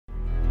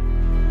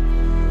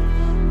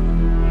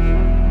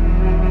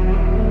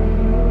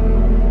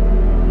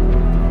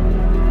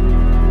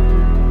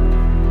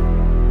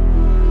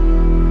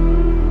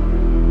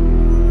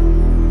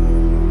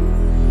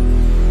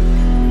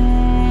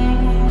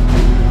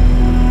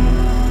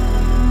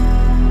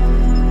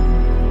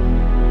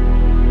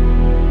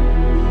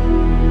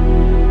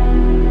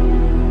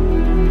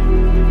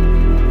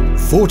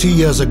40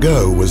 years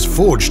ago was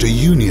forged a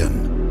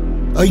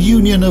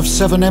union of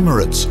 7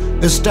 Emirates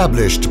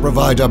established to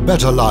provide a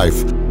better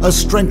life, a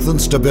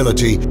strengthened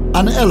stability,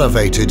 an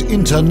elevated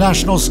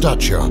international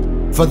stature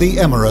for the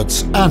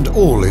Emirates and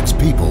all its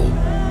people.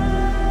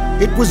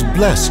 It was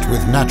blessed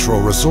with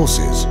natural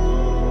resources,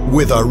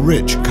 with a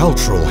rich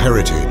cultural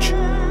heritage,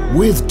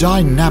 with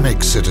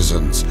dynamic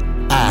citizens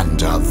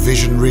and a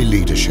visionary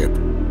leadership.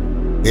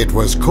 It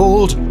was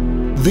called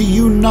the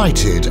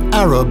United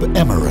Arab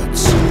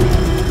Emirates.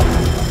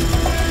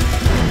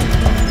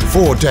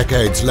 4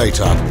 decades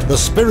later, the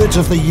spirit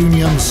of the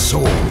Union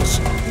soars.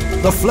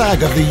 The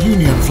flag of the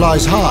Union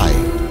flies high,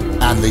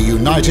 and the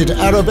United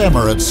Arab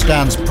Emirates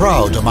stands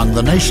proud among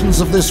the nations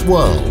of this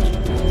world.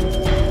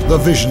 The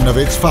vision of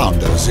its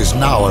founders is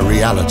now a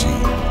reality.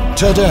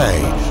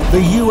 Today,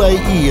 the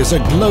UAE is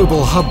a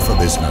global hub for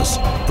business,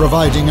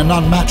 providing an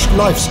unmatched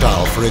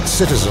lifestyle for its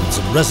citizens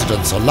and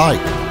residents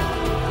alike.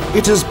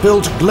 It has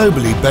built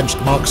globally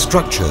benchmarked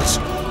structures,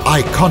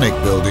 iconic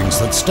buildings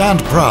that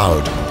stand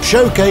proud,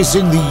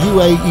 showcasing the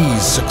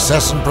UAE's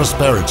success and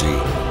prosperity.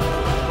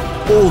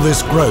 All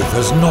this growth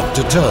has not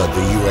deterred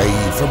the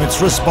UAE from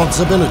its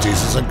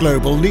responsibilities as a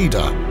global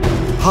leader.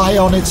 High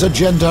on its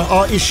agenda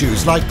are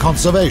issues like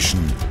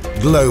conservation,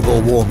 global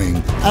warming,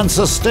 and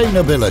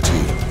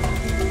sustainability.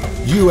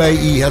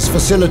 UAE has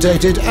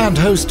facilitated and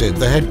hosted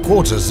the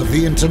headquarters of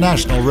the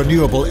International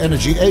Renewable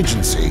Energy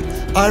Agency,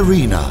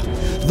 IRENA,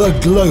 the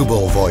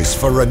global voice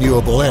for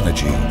renewable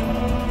energy.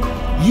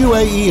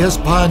 UAE has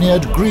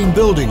pioneered green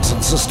buildings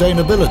and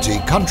sustainability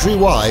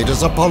countrywide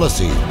as a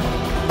policy.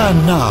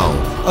 And now,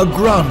 a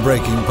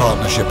groundbreaking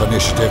partnership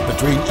initiative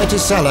between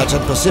Etisalat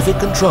and Pacific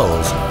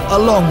Controls,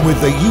 along with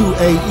the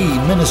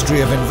UAE Ministry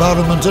of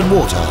Environment and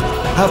Water,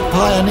 have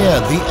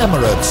pioneered the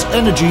Emirates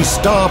Energy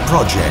Star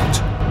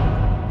project.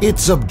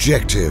 Its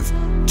objective: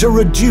 to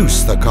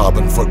reduce the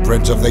carbon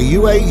footprint of the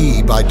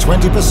UAE by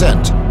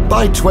 20%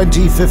 by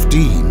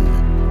 2015.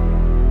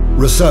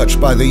 Research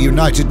by the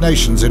United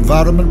Nations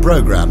Environment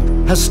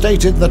Programme has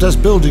stated that as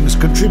buildings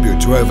contribute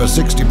to over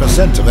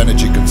 60% of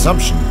energy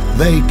consumption,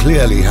 they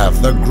clearly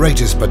have the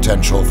greatest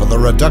potential for the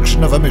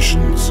reduction of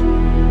emissions.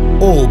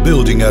 All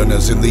building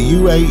owners in the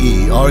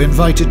UAE are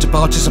invited to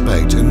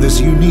participate in this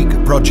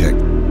unique project,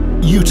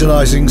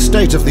 utilizing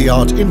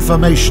state-of-the-art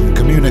information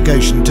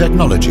communication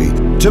technology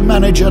to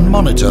manage and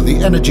monitor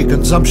the energy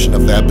consumption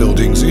of their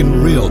buildings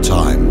in real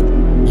time.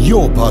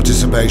 Your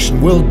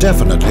participation will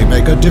definitely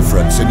make a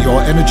difference in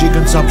your energy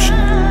consumption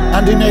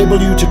and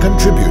enable you to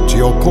contribute to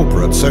your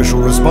corporate social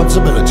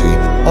responsibility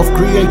of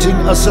creating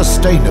a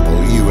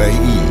sustainable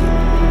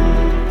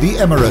UAE. The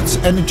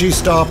Emirates Energy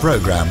Star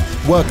program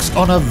works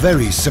on a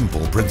very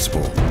simple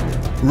principle: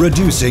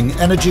 reducing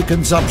energy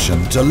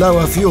consumption to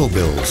lower fuel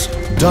bills,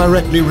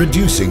 directly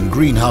reducing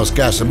greenhouse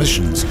gas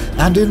emissions,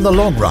 and in the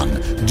long run,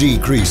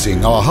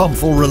 decreasing our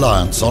harmful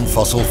reliance on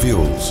fossil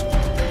fuels.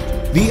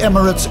 The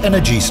Emirates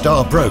Energy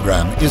Star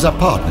program is a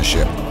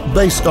partnership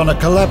based on a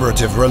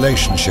collaborative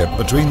relationship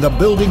between the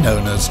building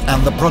owners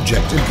and the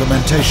project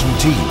implementation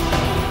team.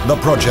 The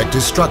project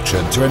is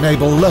structured to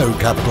enable low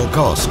capital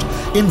cost,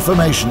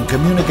 information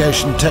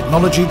communication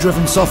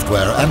technology-driven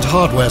software and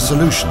hardware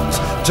solutions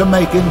to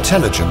make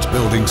intelligent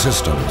building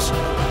systems.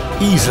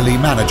 Easily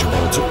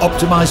manageable to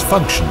optimize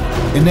function,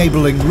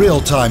 enabling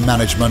real-time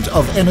management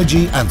of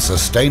energy and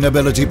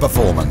sustainability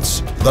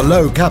performance. The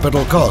low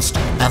capital cost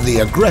and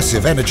the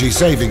aggressive energy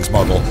savings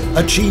model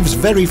achieves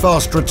very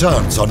fast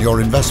returns on your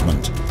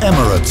investment.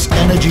 Emirates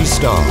Energy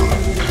Star,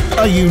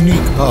 a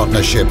unique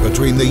partnership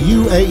between the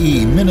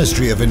UAE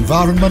Ministry of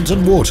Environment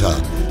and Water,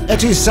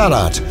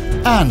 Etisalat,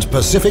 and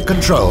Pacific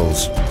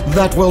Controls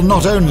that will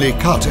not only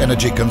cut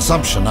energy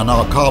consumption and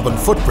our carbon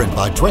footprint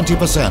by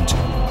 20%,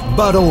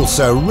 but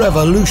also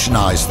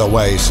revolutionize the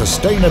way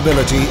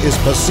sustainability is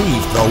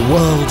perceived the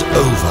world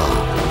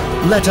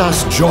over. Let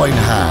us join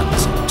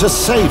hands to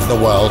save the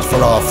world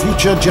for our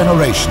future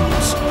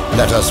generations.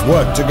 Let us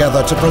work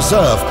together to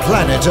preserve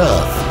planet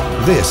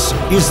Earth. This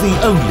is the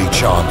only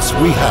chance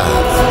we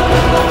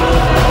have.